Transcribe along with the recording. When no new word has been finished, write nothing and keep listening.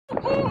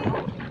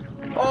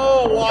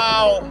Oh,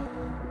 wow.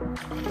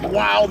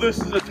 Wow, this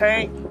is a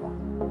tank.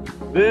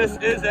 This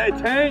is a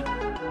tank.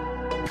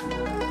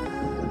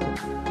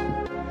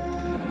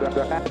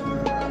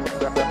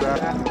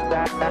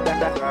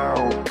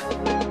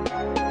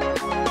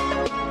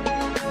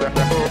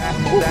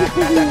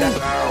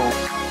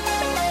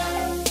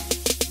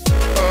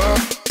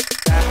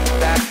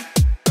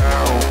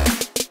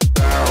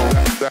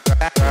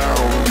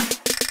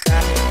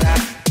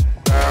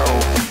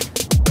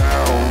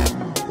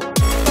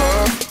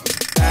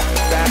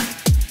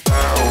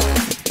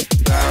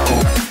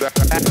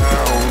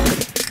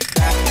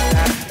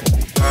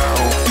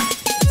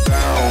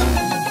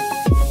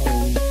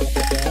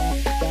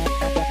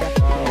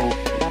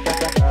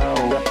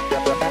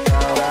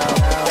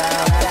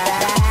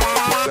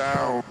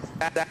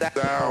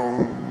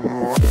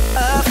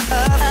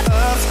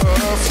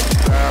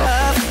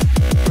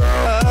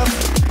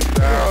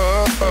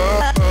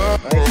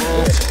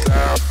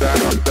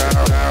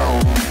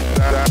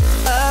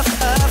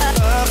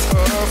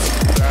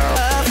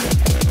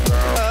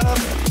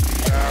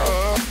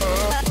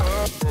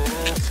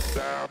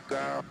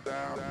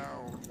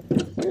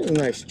 There's a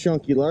nice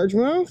chunky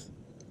largemouth.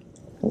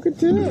 Look at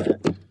that.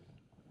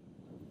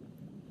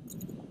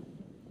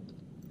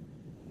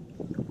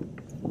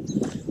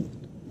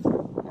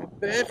 Not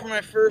bad for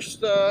my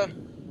first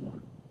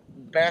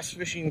bass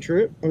fishing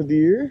trip of the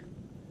year.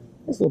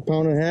 Nice little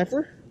pound and a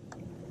halfer.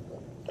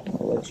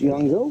 I'll let you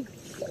on go.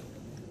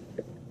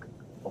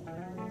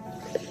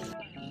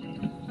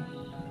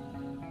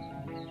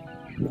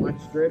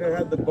 Went straight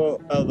ahead the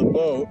boat on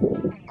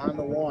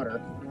the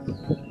water.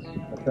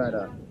 I'll try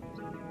to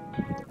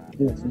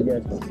do it so you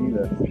guys can see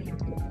this.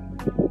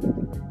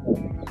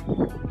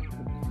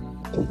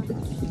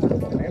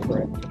 Remember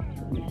it.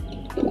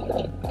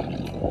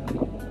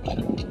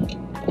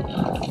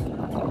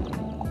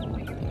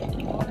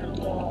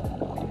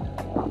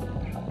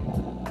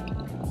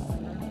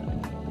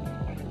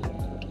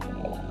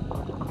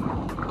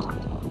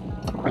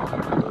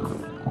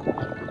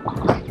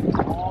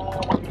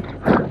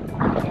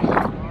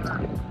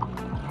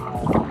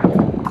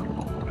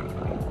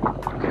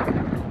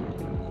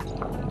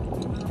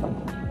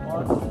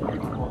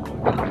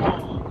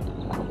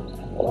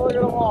 Look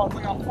at them all. It's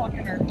like a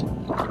fucking herd.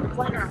 It's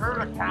like a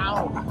herd of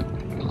cows.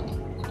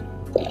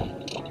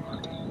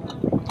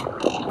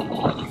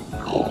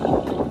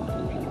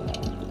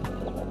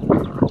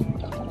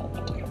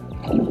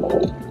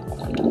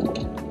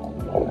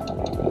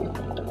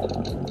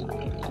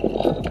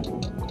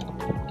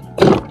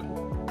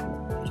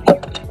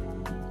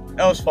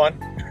 That was fun.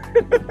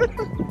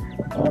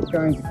 All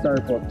kinds of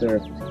carp up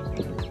there.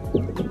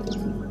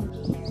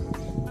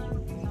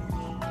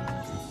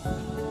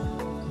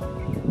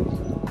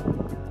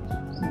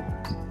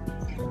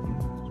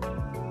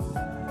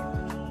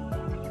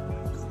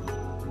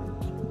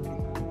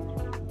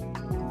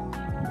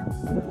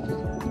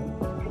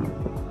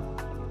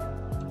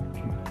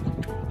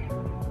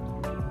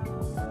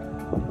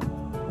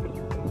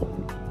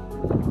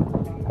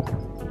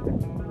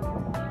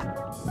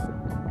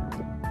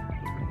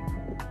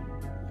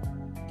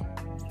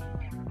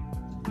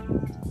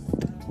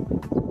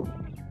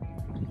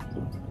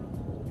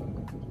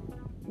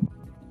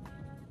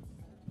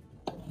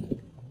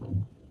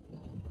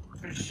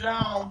 Fish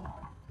on.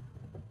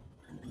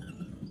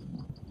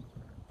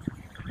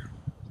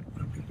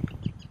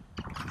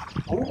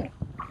 Oh,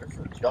 this is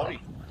a chubby.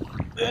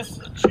 This is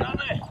a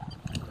chubby.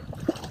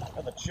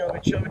 That's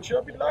a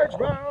chubby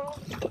largemouth.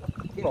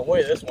 I'm gonna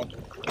weigh this one.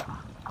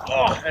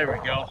 Oh, there we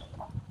go.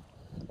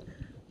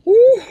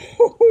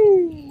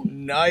 Woo-hoo-hoo.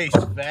 Nice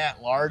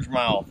fat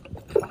largemouth.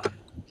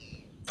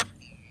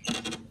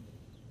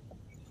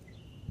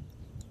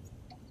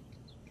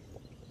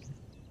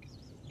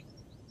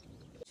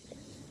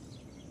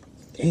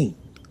 Dang,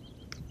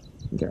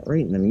 got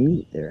right in the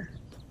meat there.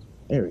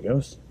 There he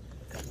goes.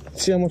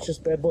 Let's see how much this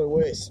bad boy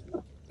weighs.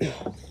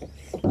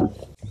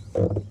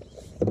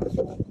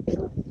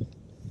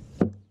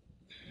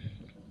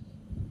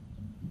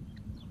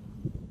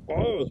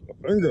 Oh, it's my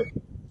finger.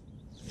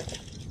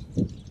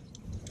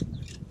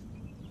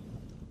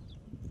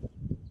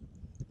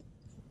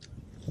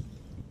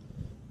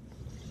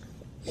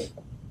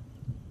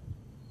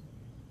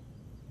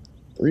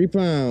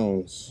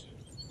 £3.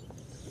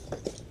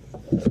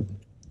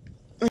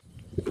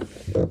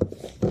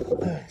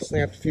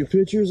 Snapped a few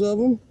pictures of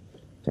them.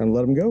 Time to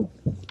let them go.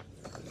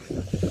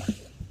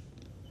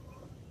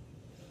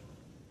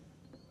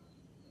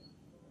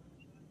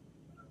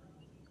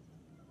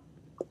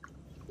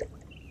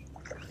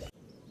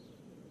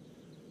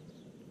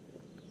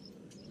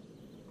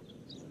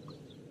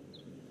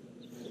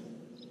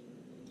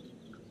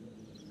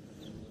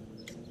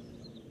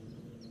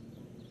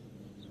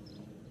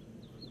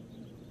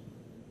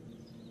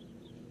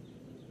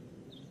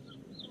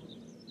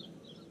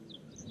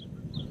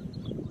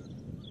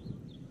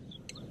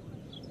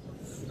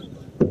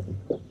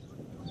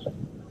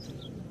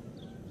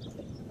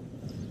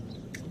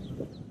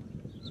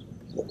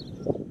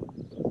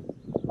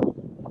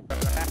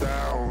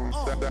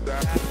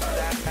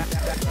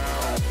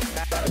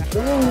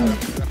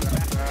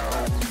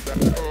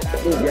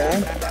 Little guy.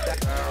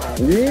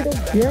 Little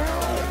guy.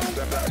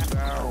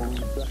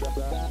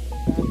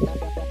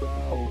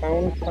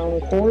 Pound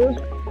and a quarter.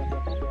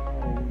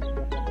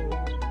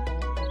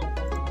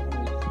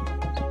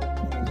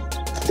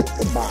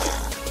 Goodbye.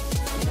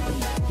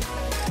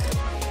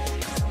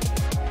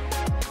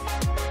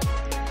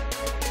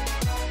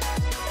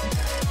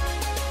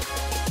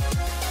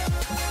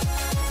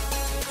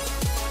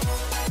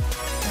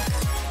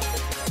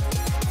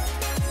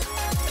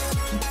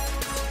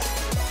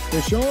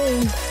 Fish on.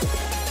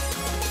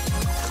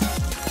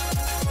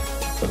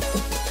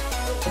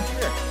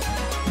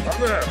 Come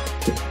here.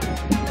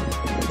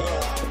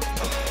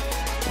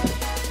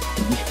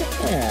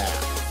 Yeah.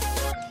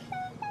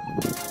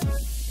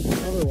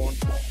 Another one.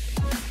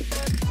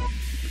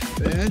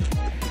 Bad.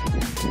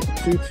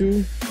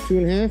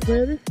 2.5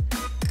 maybe.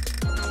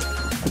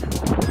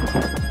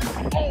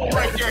 Oh,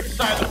 right there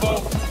beside the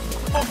boat.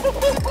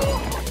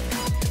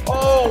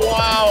 Oh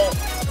wow.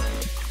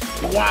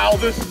 Wow,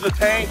 this is a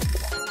tank.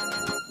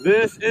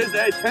 This is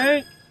a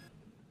tank.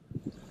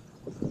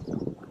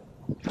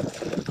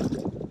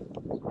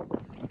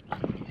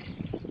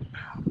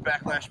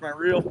 Backlash my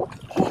reel.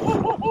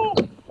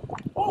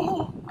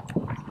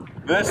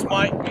 This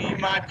might be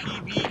my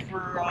PB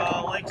for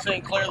Lake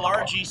St. Clair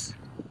Largies.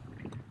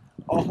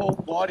 Oh,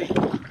 buddy.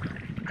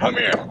 Come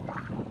here.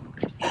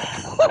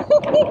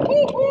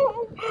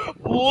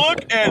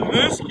 Look at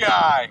this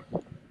guy.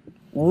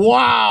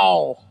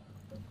 Wow.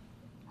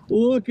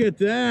 Look at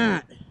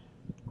that.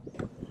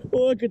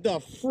 Look at the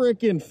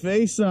freaking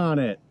face on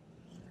it.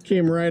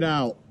 Came right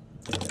out.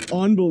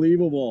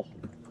 Unbelievable.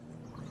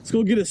 Let's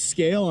go get a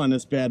scale on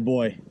this bad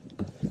boy.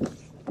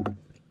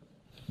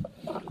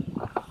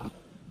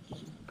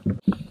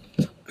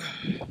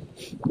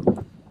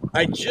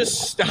 I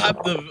just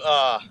stopped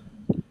the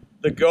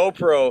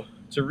GoPro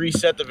to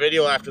reset the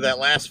video after that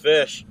last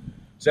fish.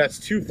 So that's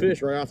 2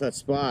 fish right off that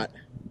spot.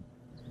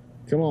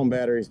 Come on,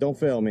 batteries, don't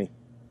fail me.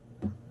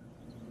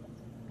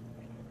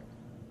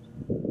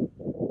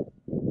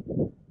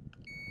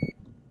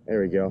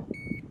 There we go.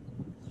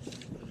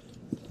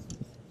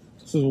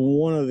 This is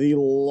one of the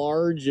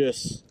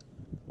largest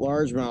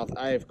largemouth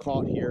I have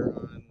caught here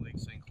on Lake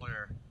St.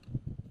 Clair.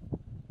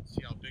 Let's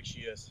see how big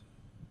she is.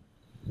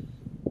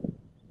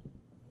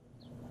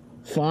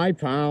 5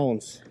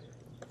 pounds.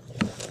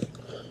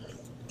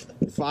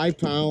 5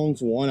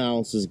 pounds, 1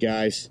 ounces,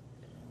 guys.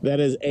 That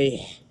is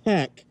a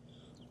heck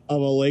of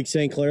a Lake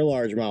St. Clair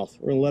largemouth.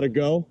 We're gonna let it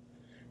go.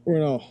 We're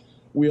gonna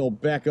wheel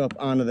back up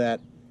onto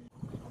that.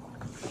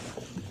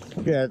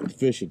 Look at that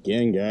fish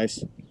again,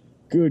 guys.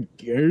 Good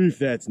grief,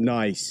 that's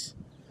nice.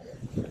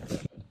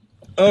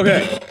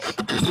 Okay,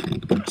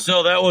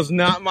 so that was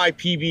not my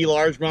PB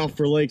largemouth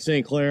for Lake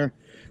St. Clair,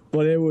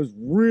 but it was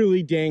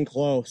really dang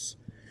close.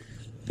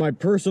 My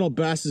personal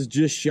best is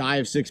just shy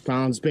of 6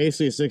 pounds,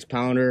 basically a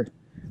 6-pounder.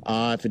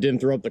 If it didn't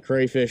throw up the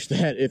crayfish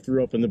that it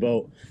threw up in the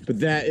boat. But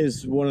that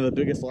is one of the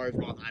biggest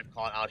largemouth I've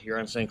caught out here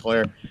on St.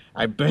 Clair.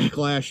 I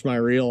backlashed my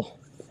reel,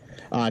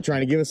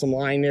 trying to give it some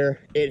line there.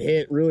 It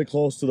hit really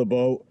close to the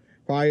boat.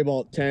 Probably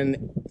about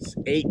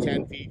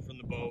 8-10 feet from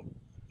the boat.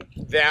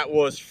 That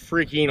was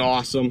freaking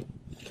awesome.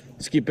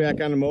 Let's get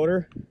back on the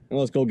motor and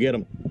let's go get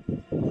them.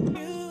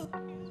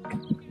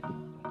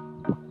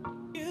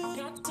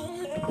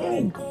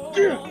 Oh,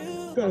 yeah.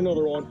 Got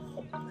another one.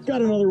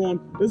 Got another one.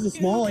 This is a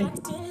smallie.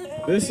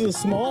 This is a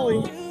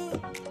smallie.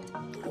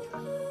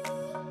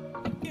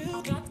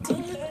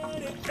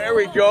 There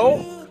we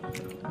go.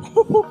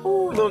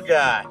 Little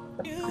guy.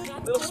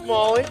 Little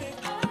smallie.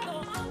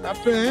 Not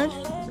bad.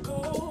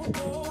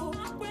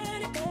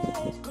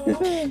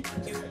 Little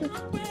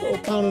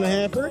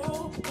 1.5-pounder.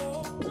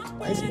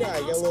 Nice guy.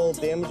 Got a little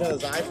damage on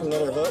his eye from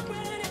another hook.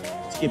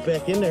 Let's get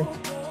back in there.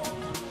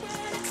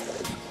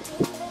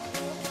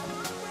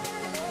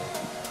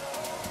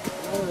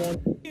 Another one.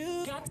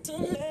 Got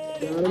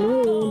another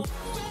one.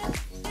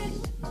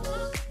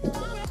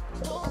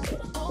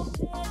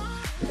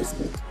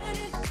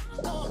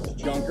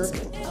 Junker.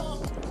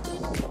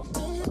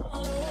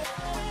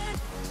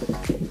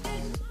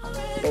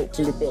 Oh,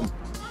 to the film.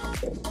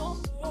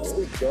 There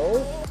we go.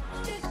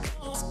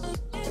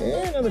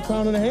 And another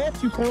 1.5-pound,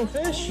 2-pound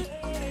fish.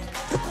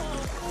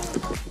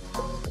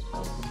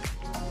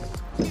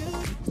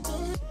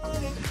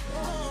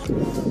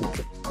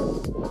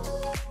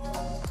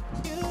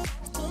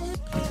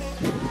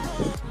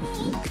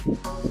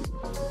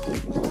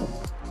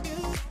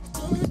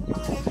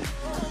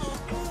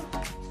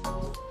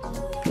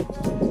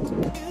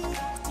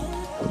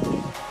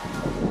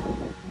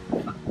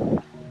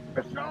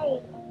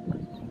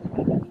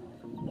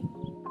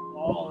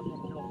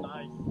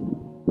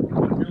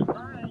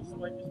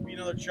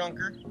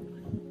 Chunker.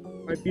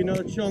 Might be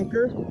another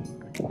chunker.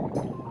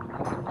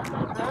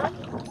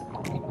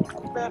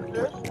 Bad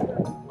fish.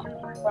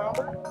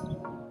 2-3-pounder.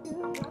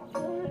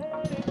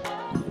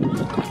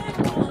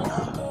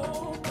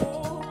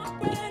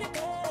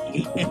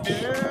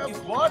 Yeah,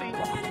 buddy.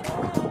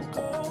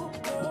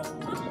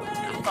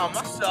 I found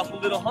myself a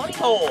little honey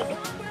hole.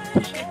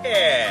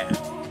 Yeah.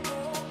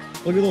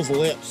 Look at those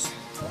lips.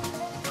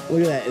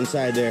 Look at that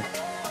inside there.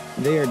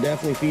 They are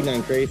definitely feeding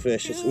on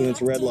crayfish. When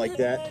it's red like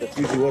that, that's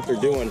usually what they're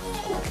doing.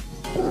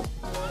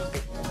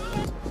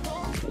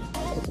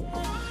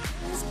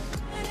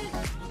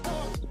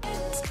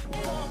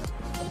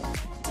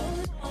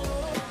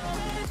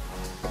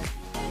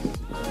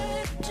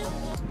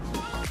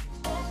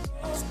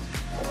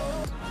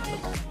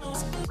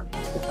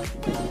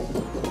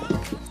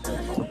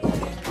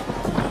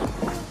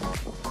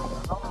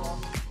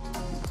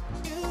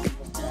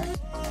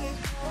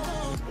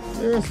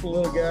 There's the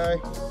little guy.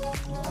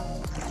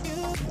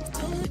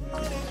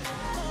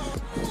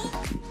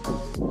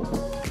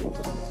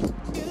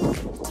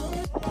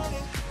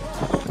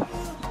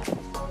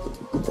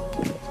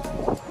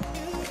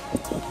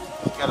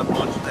 Got a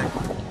bunch there.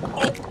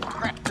 Oh,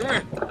 crap. Come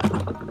here.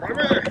 Come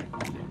here.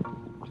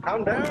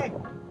 Calm down.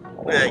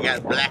 Look at that,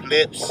 got black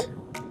lips.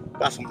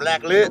 Got some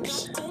black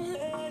lips.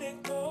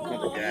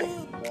 Another guy.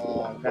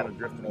 Oh, I'm kind of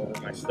drifting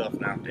over my stuff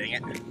now. Dang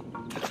it.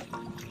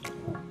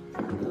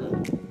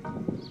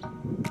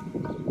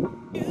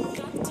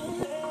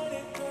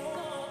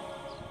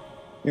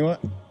 You know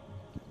what?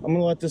 I'm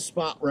gonna let this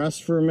spot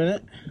rest for a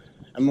minute.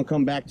 I'm gonna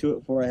come back to it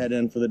before I head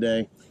in for the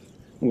day.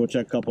 And go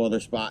check a couple other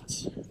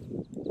spots.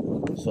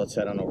 So let's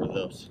head on over to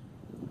those.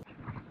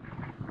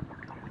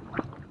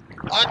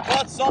 I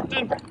caught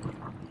something.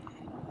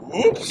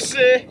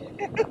 Whoopsie.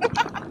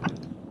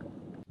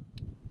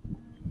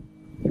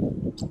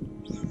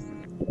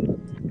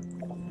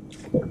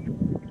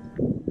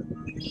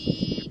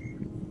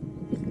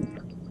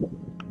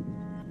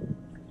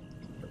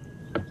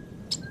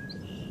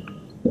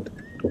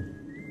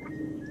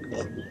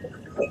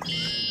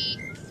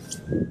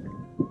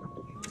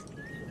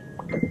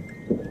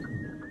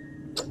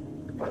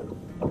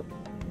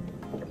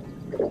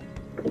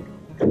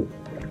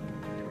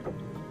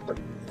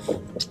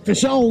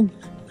 Fish on.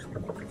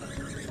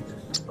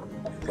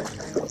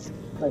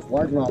 Nice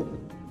largemouth.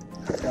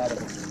 Got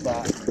a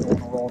spot. Going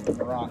to roll up in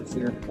the rocks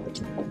here.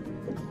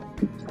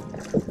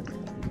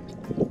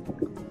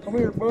 Come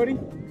here, buddy.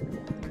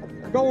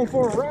 We're going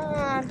for a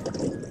ride.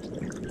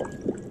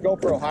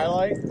 GoPro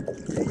highlight.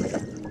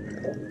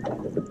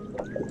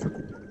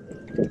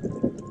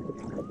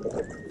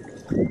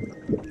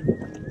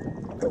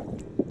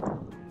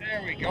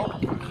 There we go.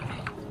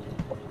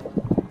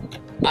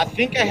 I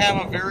think I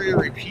have a very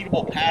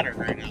repeatable pattern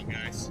right now,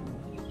 guys.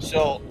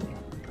 So,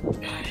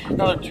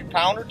 another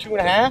 2-pounder,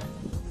 2.5.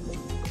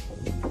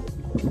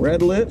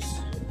 Red lips.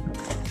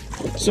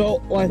 So,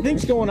 what I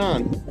think's going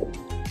on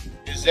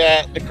is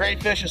that the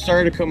crayfish have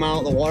started to come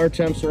out. The water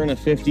temps are in the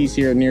 50s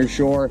here near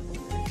shore.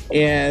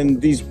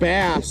 And these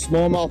bass,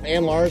 smallmouth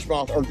and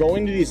largemouth, are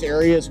going to these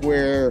areas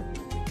where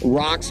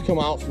rocks come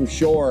out from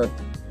shore.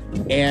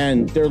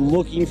 And they're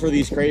looking for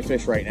these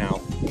crayfish right now.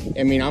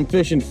 I mean, I'm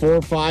fishing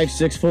 4, 5,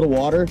 6 foot of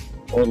water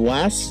or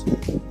less,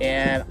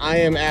 and I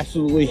am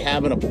absolutely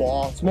having a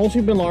ball. It's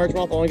mostly been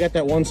largemouth. I only got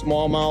that one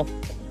smallmouth,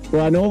 but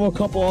I know of a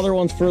couple other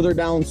ones further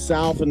down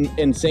south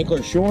in St.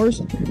 Clair Shores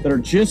that are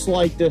just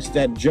like this,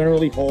 that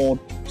generally hold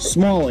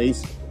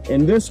smallies.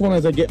 And this one,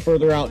 as I get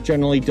further out,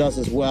 generally does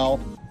as well.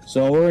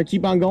 So we're gonna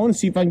keep on going and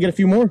see if I can get a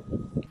few more.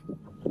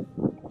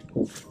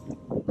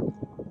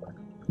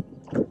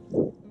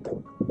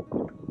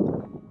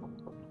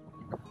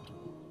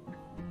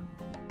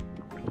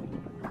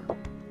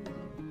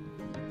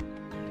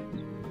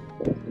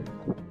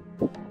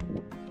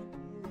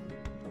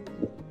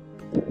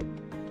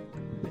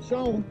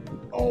 Shown.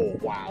 Oh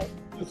wow.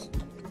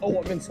 Oh,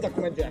 I've been stuck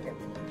in my jacket.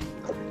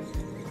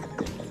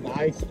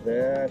 Nice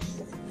fish.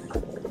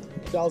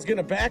 So I was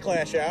getting a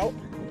backlash out.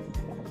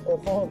 Or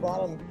fall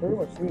bottom pretty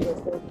much through this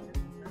thing.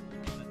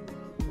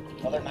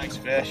 Another nice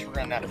fish. We're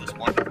gonna net this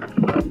one.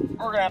 We're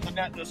gonna have to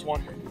net this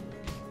one.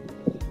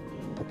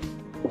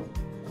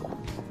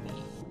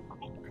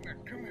 Come here,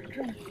 come here,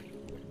 come here.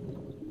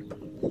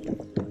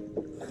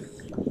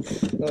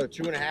 Another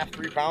 2.5,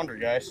 3-pounder,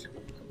 guys.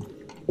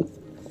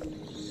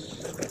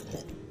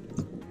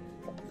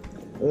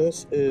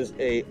 This is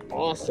a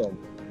awesome.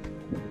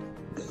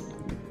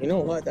 You know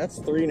what? That's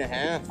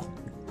 3.5.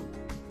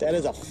 That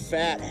is a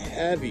fat,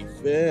 heavy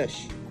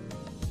fish.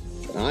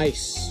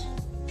 Nice.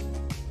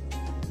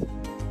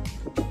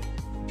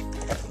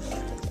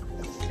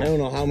 I don't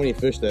know how many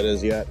fish that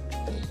is yet,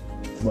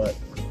 but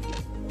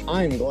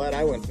I'm glad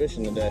I went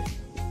fishing today.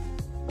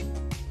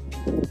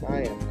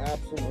 I am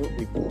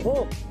absolutely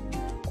pumped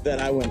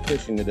that I went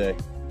fishing today.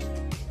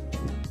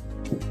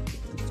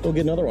 Let's go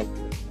get another one.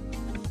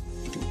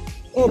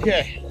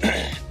 Okay,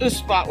 this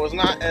spot was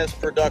not as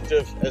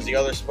productive as the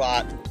other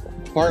spot,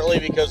 partly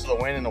because of the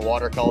wind and the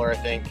watercolor, I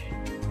think.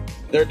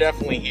 They're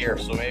definitely here,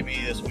 so maybe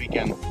this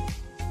weekend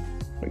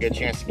we get a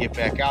chance to get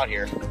back out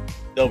here.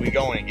 They'll be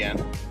going again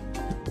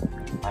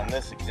on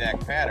this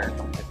exact pattern,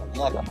 if I'm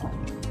lucky.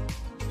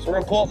 So we're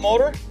gonna pull up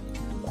motor,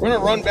 we're gonna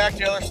run back to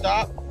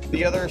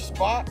the other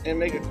spot and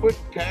make a quick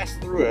pass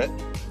through it.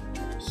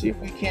 See if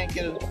we can't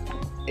get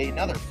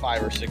another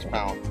 5 or 6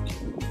 pound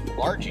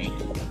largie.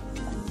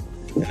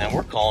 And then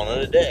we're calling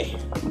it a day.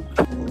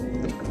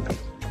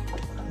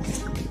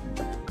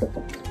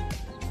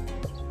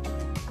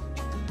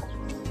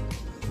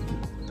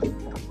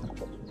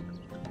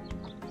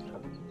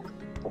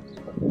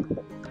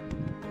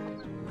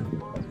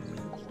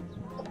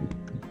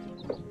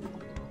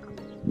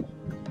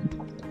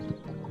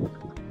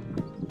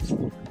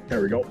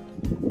 There we go.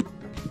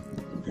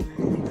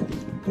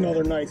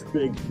 Another nice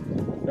big,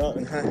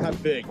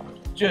 not big,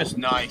 just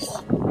nice.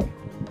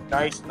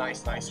 Nice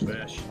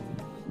fish.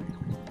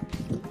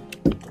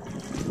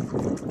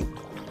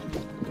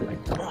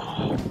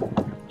 Oh,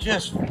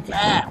 just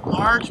fat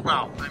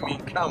largemouth. I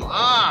mean, come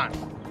on.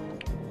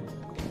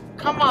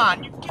 Come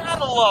on, you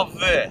gotta love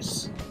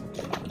this.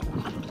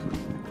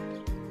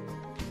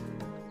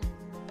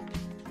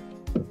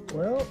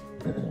 Well,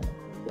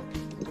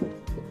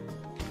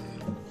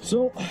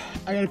 so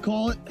I gotta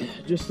call it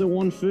just the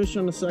one fish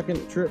on the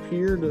second trip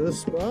here to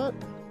this spot.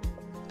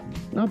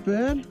 Not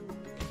bad.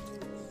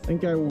 I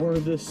think I wore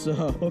this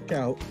hook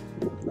out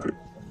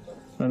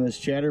on this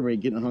chatterbait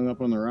getting hung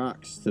up on the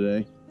rocks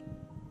today.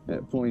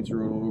 That point's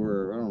run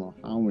over I don't know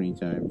how many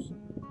times,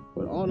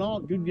 but all in all,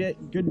 good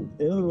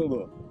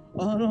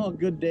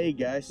day,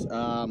 guys.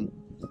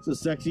 It's a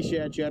sexy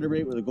shad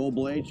chatterbait with a gold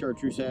blade,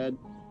 chartreuse head,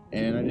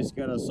 and I just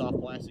got a soft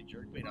plastic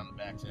jerkbait on the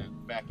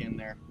back end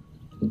there.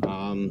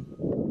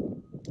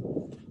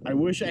 I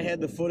wish I had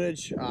the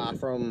footage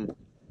from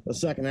the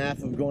second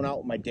half of going out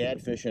with my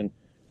dad fishing.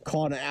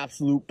 Caught an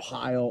absolute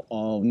pile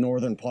of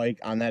northern pike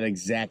on that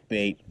exact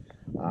bait.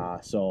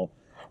 So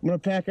I'm gonna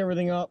pack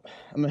everything up.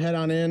 I'm gonna head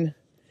on in,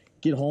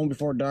 get home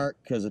before dark,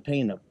 because it's a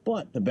pain in the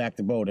butt to back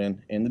the boat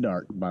in the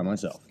dark by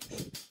myself.